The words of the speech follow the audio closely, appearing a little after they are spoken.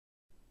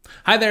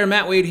Hi there,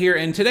 Matt Wade here,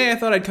 and today I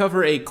thought I'd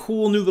cover a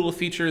cool new little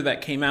feature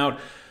that came out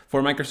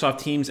for Microsoft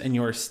Teams and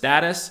your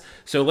status.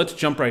 So let's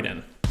jump right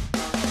in.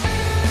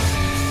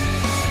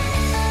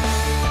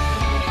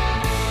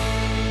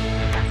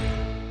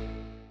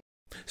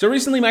 So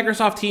recently,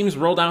 Microsoft Teams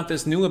rolled out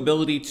this new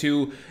ability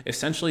to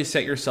essentially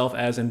set yourself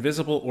as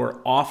invisible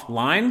or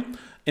offline.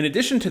 In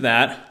addition to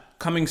that,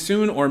 coming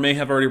soon, or may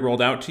have already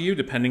rolled out to you,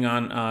 depending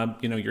on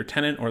your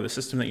tenant or the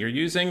system that you're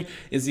using,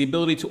 is the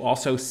ability to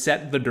also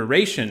set the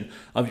duration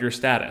of your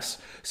status.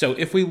 So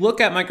if we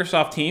look at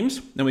Microsoft Teams,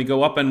 and we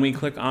go up and we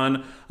click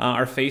on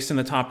our face in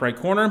the top right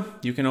corner,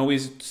 you can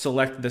always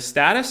select the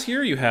status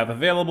here. You have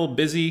available,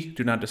 busy,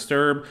 do not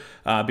disturb,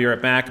 be right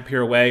back,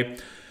 appear away.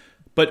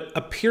 But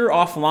appear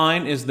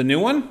offline is the new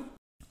one.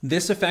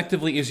 This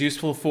effectively is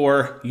useful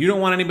for, you don't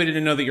want anybody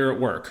to know that you're at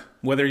work.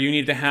 Whether you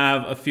need to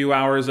have a few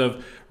hours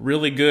of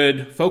really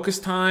good focus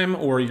time,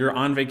 or you're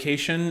on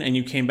vacation and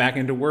you came back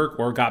into work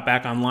or got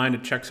back online to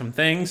check some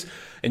things,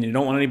 and you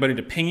don't want anybody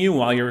to ping you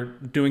while you're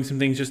doing some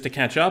things just to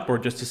catch up or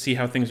just to see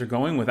how things are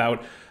going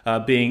without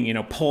being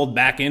pulled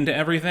back into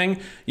everything,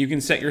 you can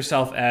set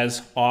yourself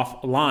as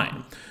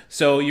offline.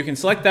 So you can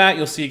select that,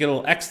 you'll see you get a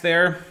little X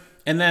there.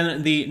 And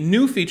then the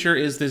new feature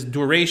is this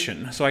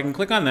duration. So I can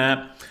click on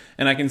that,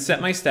 and I can set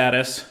my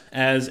status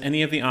as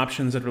any of the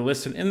options that are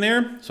listed in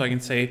there. So I can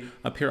say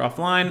appear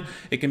offline.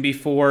 It can be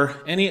for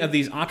any of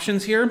these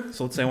options here.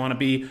 So let's say I want to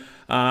be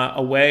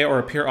away or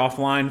appear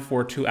offline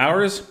for 2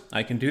 hours.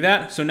 I can do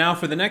that. So now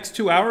for the next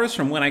 2 hours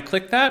from when I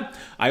click that,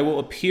 I will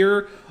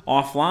appear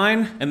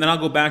offline, and then I'll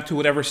go back to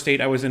whatever state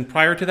I was in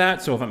prior to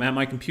that. So if I'm at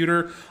my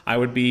computer, I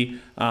would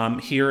be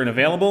here and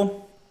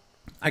available.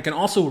 I can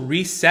also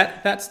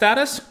reset that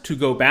status to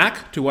go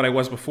back to what I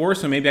was before.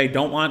 So maybe I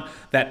don't want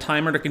that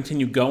timer to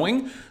continue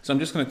going. So I'm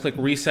just going to click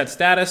reset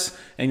status,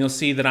 and you'll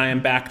see that I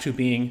am back to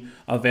being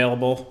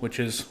available, which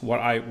is what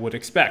I would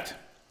expect.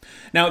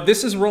 Now,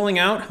 this is rolling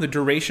out, the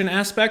duration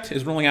aspect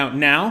is rolling out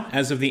now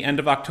as of the end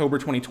of October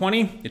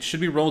 2020. It should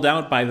be rolled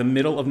out by the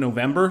middle of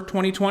November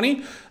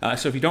 2020.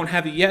 So if you don't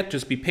have it yet,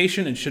 just be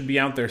patient. It should be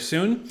out there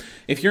soon.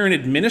 If you're an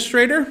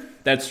administrator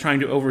that's trying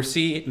to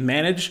oversee,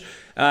 manage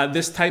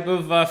this type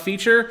of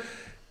feature,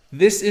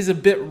 this is a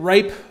bit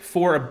ripe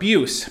for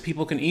abuse.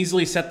 People can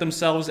easily set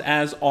themselves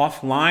as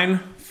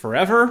offline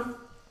forever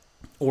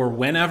or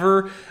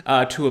whenever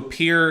to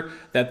appear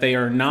that they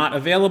are not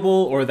available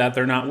or that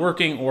they're not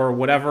working or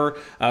whatever,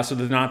 so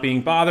they're not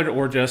being bothered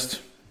or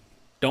just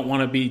don't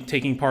want to be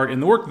taking part in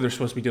the work that they're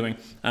supposed to be doing.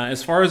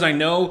 As far as I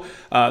know,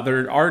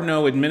 there are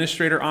no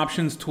administrator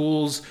options,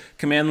 tools,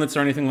 commandlets, or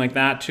anything like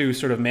that to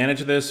sort of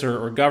manage this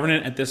or govern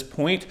it at this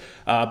point,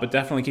 but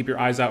definitely keep your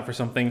eyes out for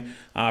something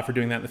for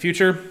doing that in the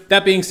future.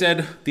 That being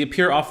said, the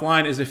appear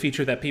offline is a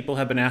feature that people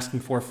have been asking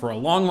for a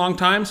long, long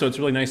time, so it's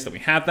really nice that we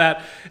have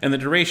that. And the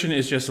duration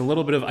is just a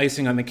little bit of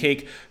icing on the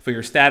cake for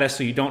your status,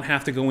 so you don't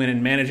have to go in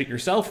and manage it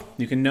yourself.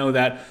 You can know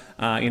that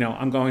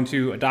I'm going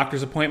to a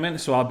doctor's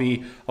appointment, so I'll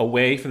be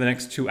away for the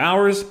next 2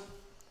 hours.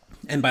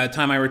 And by the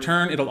time I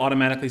return, it'll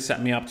automatically set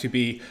me up to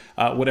be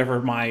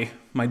whatever my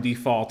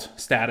default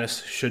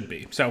status should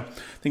be. So I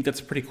think that's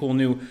a pretty cool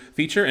new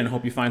feature, and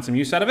hope you find some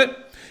use out of it.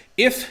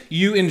 If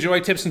you enjoy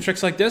tips and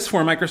tricks like this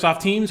for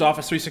Microsoft Teams,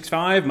 Office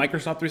 365,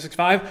 Microsoft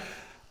 365,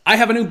 I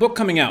have a new book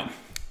coming out.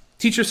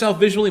 Teach Yourself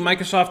Visually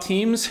Microsoft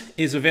Teams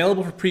is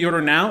available for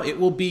pre-order now. It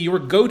will be your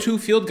go-to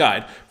field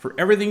guide for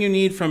everything you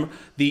need from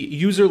the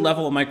user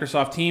level of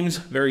Microsoft Teams.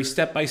 Very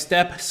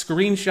step-by-step,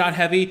 screenshot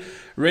heavy,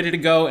 ready to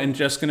go, and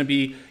just going to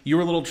be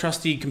your little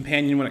trusty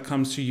companion when it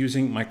comes to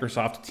using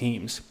Microsoft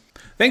Teams.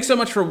 Thanks so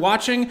much for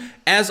watching.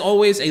 As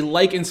always, a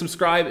like and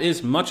subscribe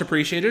is much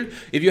appreciated.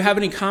 If you have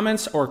any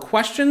comments or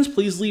questions,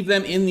 please leave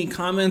them in the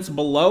comments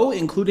below,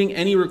 including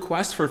any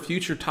requests for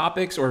future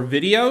topics or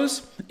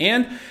videos.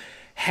 And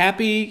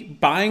happy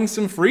buying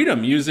some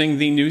freedom using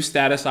the new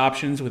status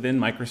options within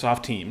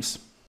Microsoft Teams.